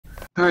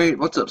Alright,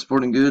 what's up,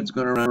 Sporting Goods?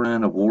 Going to run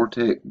around a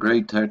Vortec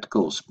Grade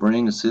Tactical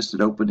Spring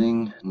Assisted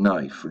Opening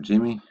Knife for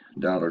Jimmy.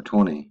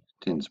 $1.20,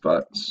 10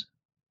 spots.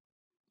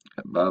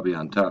 Got Bobby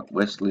on top,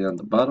 Wesley on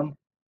the bottom.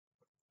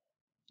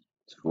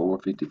 It's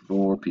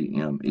 4:54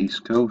 p.m.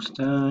 East Coast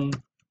time.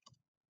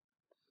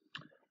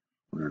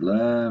 We're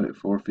live at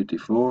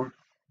 4:54.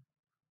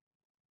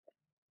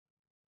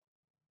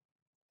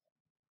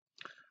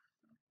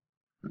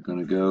 We're going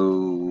to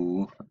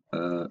go...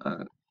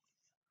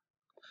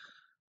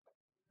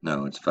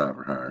 no, it's 5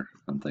 or higher.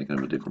 I'm thinking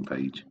of a different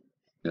page.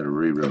 Got to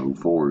reroll.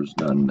 4 is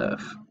not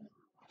enough.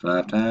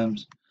 5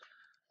 times.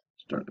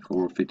 Start at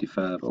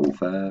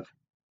 4:55:05.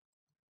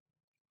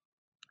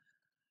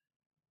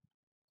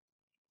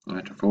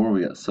 After 4,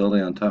 we got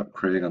Sully on top,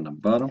 Craig on the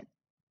bottom.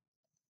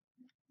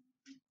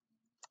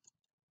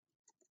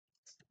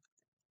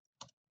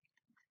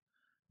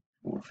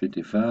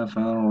 $4.55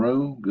 final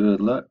row. Good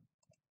luck.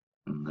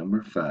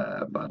 Number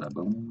 5. Bada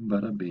boom,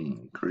 bada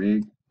bing.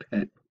 Craig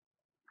Petzl.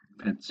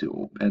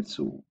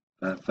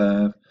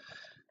 55,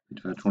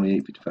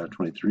 55.28,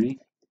 55.23.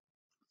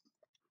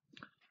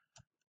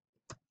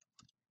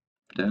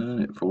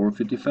 Done at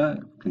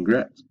 4:55.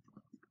 Congrats.